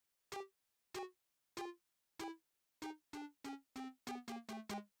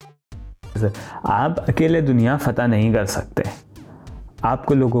आप अकेले दुनिया फतह नहीं कर सकते,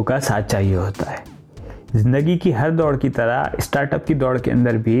 आपको लोगों का साथ चाहिए होता है। ज़िंदगी की हर दौड़ की तरह स्टार्टअप की दौड़ के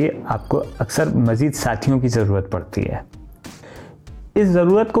अंदर भी आपको अक्सर मज़ीद साथियों की ज़रूरत पड़ती है। इस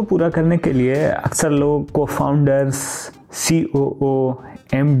ज़रूरत को पूरा करने के लिए अक्सर लोग को फाउंडर्स, COO,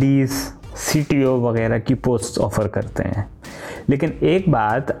 MDs, CTO वगैरह की पोस्ट ऑफ़र करते हैं। लेकिन एक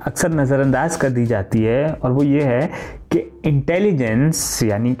बात अक्सर नज़रअंदाज कर दी जाती है और वो ये है कि इंटेलिजेंस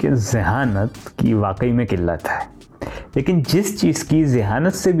यानी कि ज़हानत की वाकई में किल्लत है। लेकिन जिस चीज़ की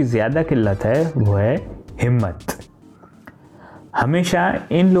ज़हानत से भी ज़्यादा किल्लत है वो है हिम्मत। हमेशा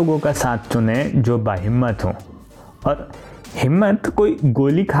इन लोगों का साथ चुने जो बाहिम्मत हों। और हिम्मत कोई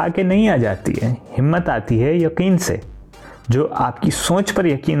गोली खा के नहीं आ जाती है, हिम्मत आती है यकीन से। जो आपकी सोच पर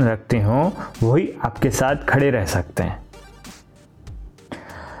यकीन रखते हों वही आपके साथ खड़े रह सकते हैं।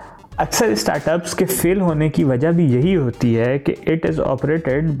 अक्सर स्टार्टअप्स के फेल होने की वजह भी यही होती है कि it is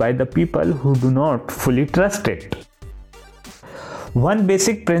operated by the people who do not fully trust it. One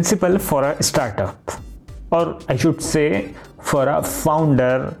basic principle for a startup, और I should say for a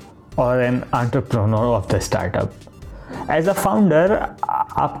founder और an entrepreneur of the startup. As a founder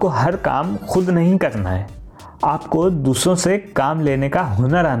आपको हर काम खुद नहीं करना है, आपको दूसरों से काम लेने का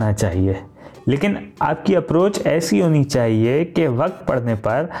हुनर आना चाहिए। लेकिन आपकी अप्रोच ऐसी होनी चाहिए कि वक्त पड़ने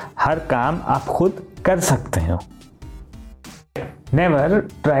पर हर काम आप खुद कर सकते हो। Never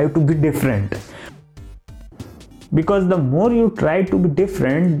try to be different, because the more you try to be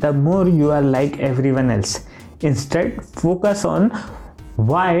different the more you are like everyone else. Instead focus on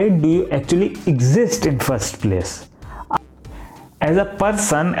why do you actually exist in first place. As a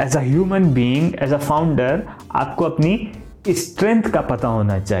person, as a human being, as a founder आपको अपनी strength का पता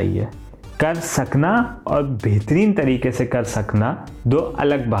होना चाहिए। कर सकना और बेहतरीन तरीके से कर सकना दो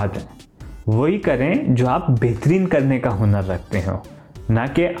अलग बात है। वही करें जो आप बेहतरीन करने का हुनर रखते हो, ना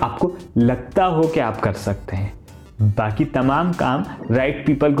कि आपको लगता हो कि आप कर सकते हैं। बाकी तमाम काम राइट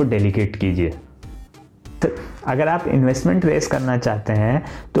पीपल को डेलीगेट कीजिए। तो अगर आप इन्वेस्टमेंट रेस करना चाहते हैं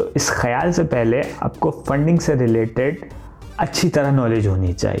तो इस ख्याल से पहले आपको फंडिंग से रिलेटेड अच्छी तरह नॉलेज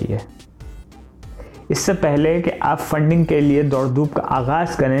होनी चाहिए। इससे पहले कि आप फंडिंग के लिए दौड़ धूप का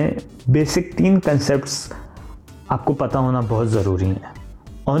आगाज़ करें, बेसिक 3 कंसेप्ट्स आपको पता होना बहुत ज़रूरी है।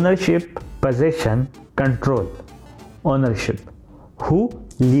 Ownership, possession, control. Ownership, who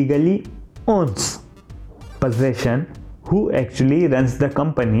legally ons. Possession, who actually runs the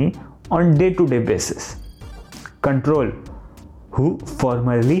company on day to day basis. Control, who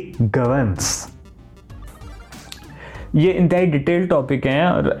formally governs. ये इंतहाई डिटेल टॉपिक हैं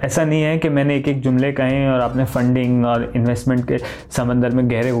और ऐसा नहीं है कि मैंने एक एक जुमले कहे और आपने फंडिंग और इन्वेस्टमेंट के समंदर में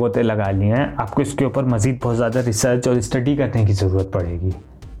गहरे गोते लगा लिए हैं। आपको इसके ऊपर मज़ीद बहुत ज़्यादा रिसर्च और स्टडी करने की ज़रूरत पड़ेगी।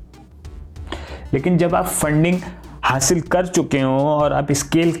 लेकिन जब आप फंडिंग हासिल कर चुके हो और आप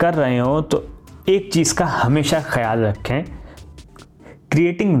स्केल कर रहे हो तो एक चीज़ का हमेशा ख्याल रखें,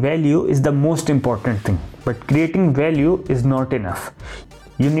 creating value is the most important thing, but creating value is not enough.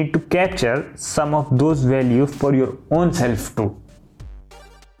 You need to capture some of those values for your own self too.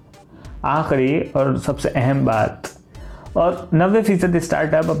 आखिरी और सबसे अहम बात, और 90%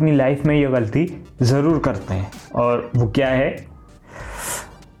 स्टार्टअप अपनी लाइफ में ये गलती ज़रूर करते हैं, और वो क्या है?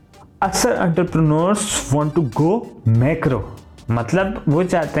 अक्सर entrepreneurs want to go macro, मतलब वो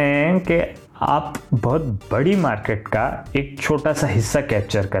चाहते हैं कि आप बहुत बड़ी मार्केट का एक छोटा सा हिस्सा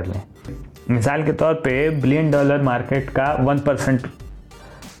कैप्चर कर लें। मिसाल के तौर पे $1 बिलियन मार्केट का 1%।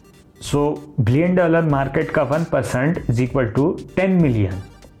 So $1 बिलियन मार्केट का 1% is equal to 10 million.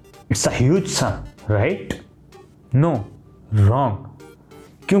 It's a huge sum, right? No, wrong.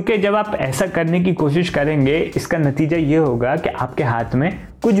 क्योंकि जब आप ऐसा करने की कोशिश करेंगे इसका नतीजा ये होगा कि आपके हाथ में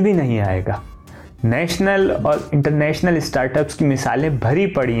कुछ भी नहीं आएगा। नेशनल और इंटरनेशनल स्टार्टअप्स की मिसालें भरी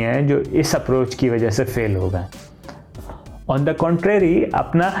पड़ी हैं जो इस अप्रोच की वजह से फेल हो गए। ऑन द कॉन्ट्रेरी,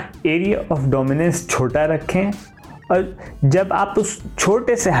 अपना एरिया ऑफ डोमिनेंस छोटा रखें और जब आप उस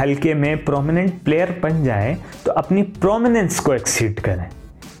छोटे से हलके में प्रोमिनेंट प्लेयर बन जाएं तो अपनी प्रोमिनेंस को एक्सीड करें।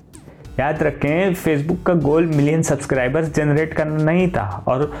 याद रखें, फेसबुक का गोल मिलियन सब्सक्राइबर्स जनरेट करना नहीं था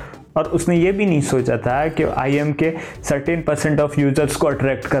और उसने ये भी नहीं सोचा था कि IM के सर्टेन % ऑफ यूजर्स को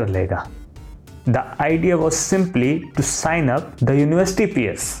अट्रैक्ट कर लेगा। The idea was simply to sign up the university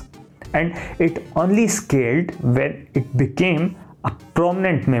peers and it only scaled when it became a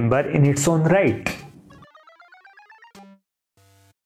prominent member in its own right.